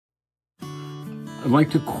I'd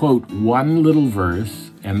like to quote one little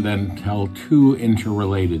verse and then tell two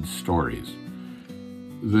interrelated stories.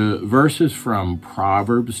 The verse is from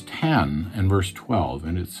Proverbs 10 and verse 12,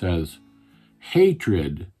 and it says,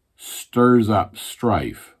 "Hatred stirs up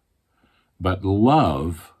strife, but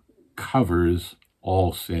love covers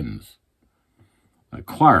all sins."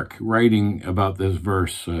 Clark, writing about this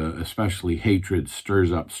verse, especially hatred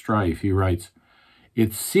stirs up strife, he writes,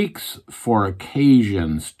 "It seeks for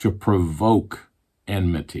occasions to provoke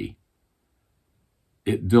enmity.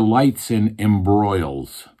 It delights in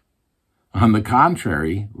embroils. On the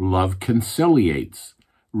contrary, love conciliates,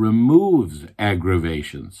 removes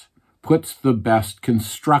aggravations, puts the best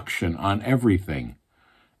construction on everything,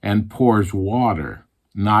 and pours water,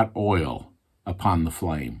 not oil, upon the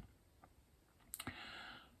flame."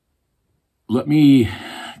 Let me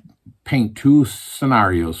paint two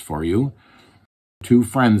scenarios for you. Two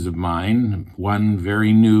friends of mine, one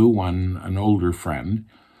very new, one an older friend,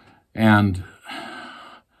 and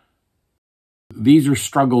these are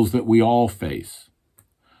struggles that we all face.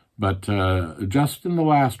 But just in the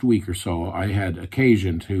last week or so, I had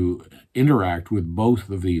occasion to interact with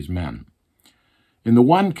both of these men. In the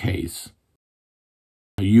one case,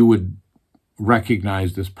 you would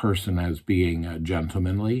recognize this person as being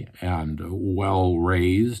gentlemanly and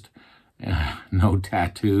well-raised, no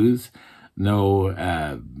tattoos,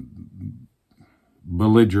 no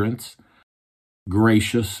belligerence,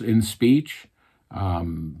 gracious in speech,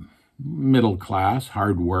 middle class,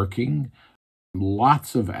 hardworking,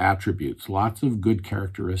 lots of attributes, lots of good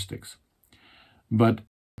characteristics. But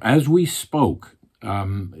as we spoke,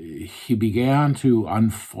 he began to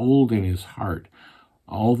unfold in his heart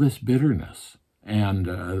all this bitterness and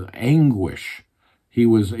anguish. He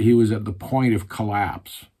was at the point of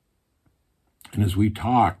collapse. And as we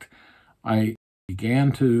talked, I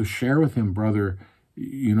began to share with him, "Brother,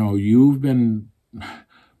 you know, you've been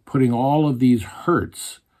putting all of these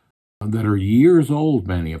hurts that are years old,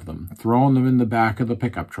 many of them, throwing them in the back of the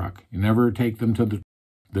pickup truck. You never take them to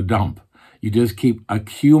the dump. You just keep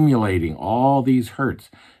accumulating all these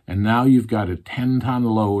hurts. And now you've got a 10-ton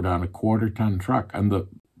load on a quarter-ton truck, and the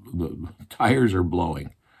tires are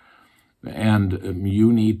blowing. And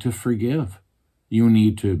you need to forgive. You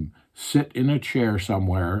need to sit in a chair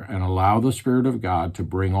somewhere and allow the Spirit of God to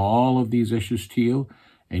bring all of these issues to you,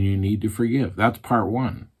 and you need to forgive." That's part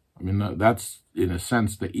one. I mean, that's, in a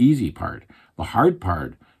sense, the easy part. The hard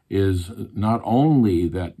part is not only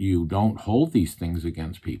that you don't hold these things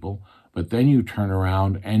against people, but then you turn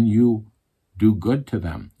around and you do good to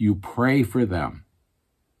them. You pray for them.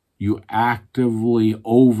 You actively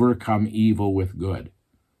overcome evil with good.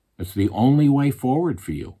 It's the only way forward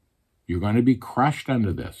for you. You're going to be crushed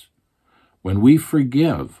under this. When we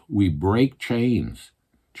forgive, we break chains,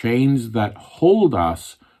 chains that hold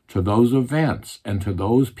us to those events and to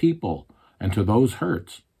those people and to those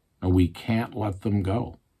hurts, and we can't let them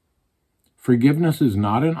go. Forgiveness is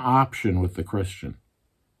not an option with the Christian.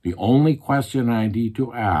 The only question I need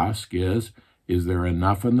to ask is there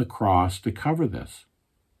enough on the cross to cover this?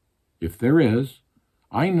 If there is,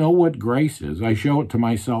 I know what grace is. I show it to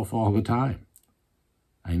myself all the time.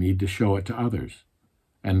 I need to show it to others.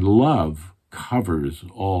 And love covers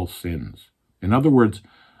all sins. In other words,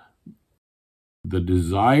 the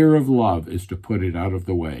desire of love is to put it out of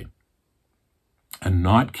the way and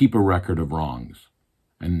not keep a record of wrongs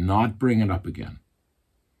and not bring it up again.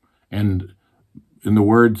 And in the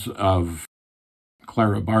words of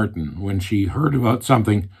Clara Barton, when she heard about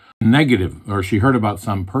something negative, or she heard about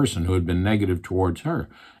some person who had been negative towards her,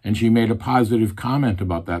 and she made a positive comment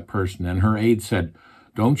about that person, and her aide said,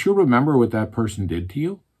 "Don't you remember what that person did to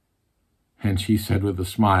you?" And she said with a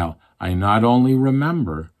smile, "I not only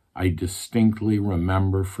remember, I distinctly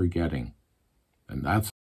remember forgetting." And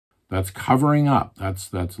that's covering up.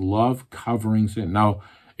 That's love covering sin. Now,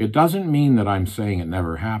 it doesn't mean that I'm saying it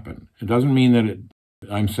never happened. It doesn't mean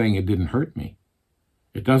that I'm saying it didn't hurt me.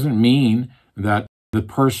 It doesn't mean that the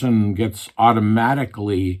person gets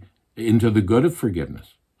automatically into the good of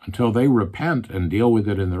forgiveness. Until they repent and deal with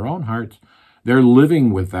it in their own hearts, they're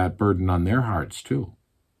living with that burden on their hearts too.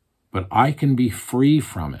 But I can be free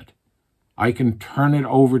from it. I can turn it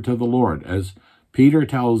over to the Lord. As Peter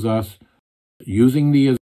tells us, using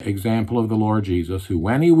the example of the Lord Jesus, who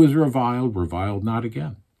when he was reviled not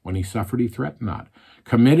again. When he suffered, he threatened not.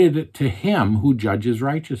 Committed it to him who judges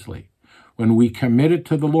righteously. When we commit it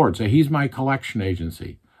to the Lord, say, he's my collection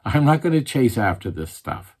agency. I'm not going to chase after this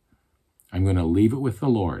stuff. I'm going to leave it with the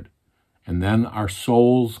Lord. And then our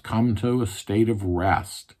souls come to a state of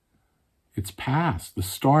rest. It's past. The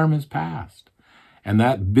storm is past. And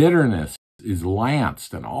that bitterness is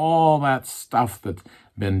lanced, and all that stuff that's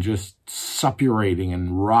been just suppurating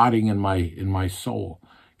and rotting in my soul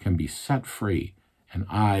can be set free, and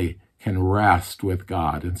I can rest with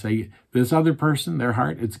God and say, this other person, their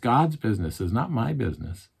heart, it's God's business. It's not my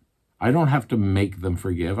business. I don't have to make them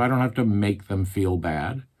forgive. I don't have to make them feel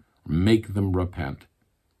bad, make them repent.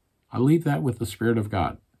 I leave that with the Spirit of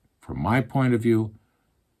God. From my point of view,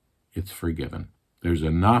 it's forgiven. There's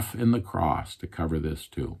enough in the cross to cover this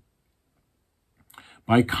too.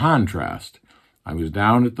 By contrast, I was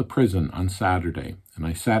down at the prison on Saturday, and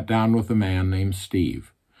I sat down with a man named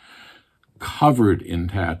Steve, covered in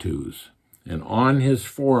tattoos, and on his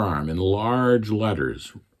forearm in large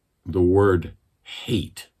letters, the word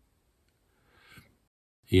hate.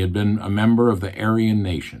 He had been a member of the Aryan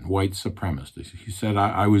nation, white supremacists. He said,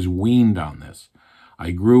 I was weaned on this.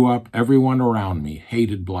 I grew up, everyone around me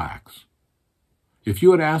hated blacks. If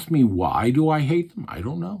you had asked me, why do I hate them? I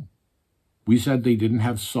don't know. We said they didn't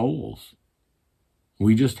have souls.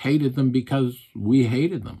 We just hated them because we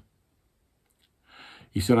hated them.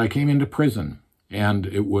 He said, I came into prison, and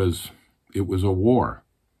it was a war.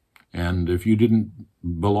 And if you didn't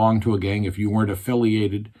belong to a gang, if you weren't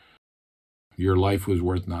affiliated, your life was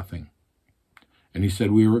worth nothing. And he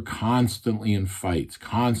said, we were constantly in fights,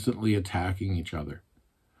 constantly attacking each other.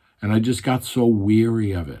 And I just got so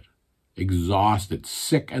weary of it, exhausted,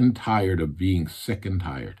 sick and tired of being sick and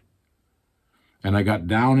tired. And I got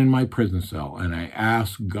down in my prison cell, and I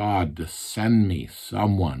asked God to send me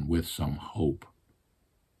someone with some hope.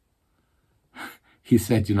 He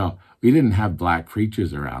said, we didn't have black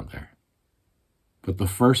preachers around there. But the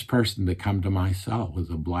first person to come to my cell was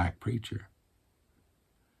a black preacher.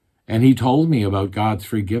 And he told me about God's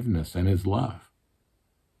forgiveness and his love.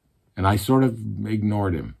 And I sort of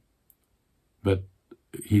ignored him. But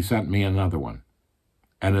he sent me another one,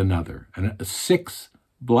 and another, and 6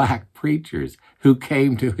 black preachers who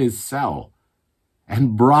came to his cell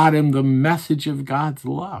and brought him the message of God's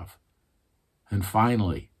love. And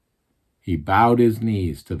finally, he bowed his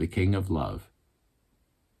knees to the King of Love,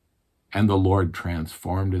 and the Lord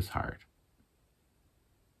transformed his heart.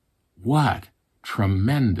 What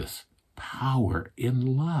tremendous power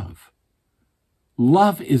in love.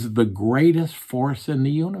 Love is the greatest force in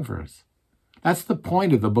the universe. That's the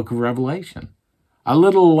point of the book of Revelation. A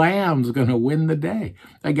little lamb's going to win the day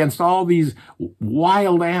against all these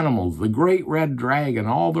wild animals, the great red dragon,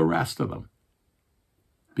 all the rest of them.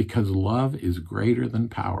 Because love is greater than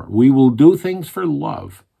power. We will do things for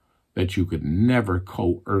love that you could never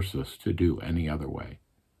coerce us to do any other way.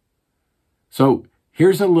 So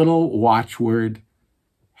here's a little watchword.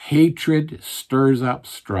 Hatred stirs up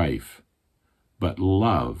strife, but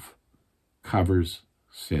love covers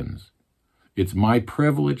sins. It's my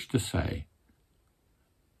privilege to say,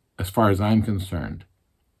 as far as I'm concerned,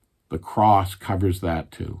 the cross covers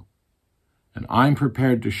that too. And I'm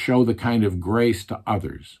prepared to show the kind of grace to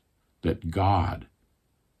others that God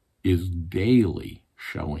is daily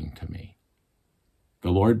showing to me.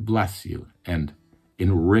 The Lord bless you and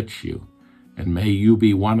enrich you, and may you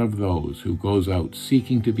be one of those who goes out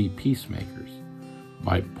seeking to be peacemakers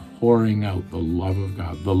by pouring out the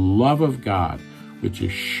love of God, which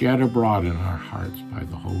is shed abroad in our hearts by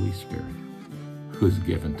the Holy Spirit, who is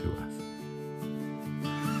given to us.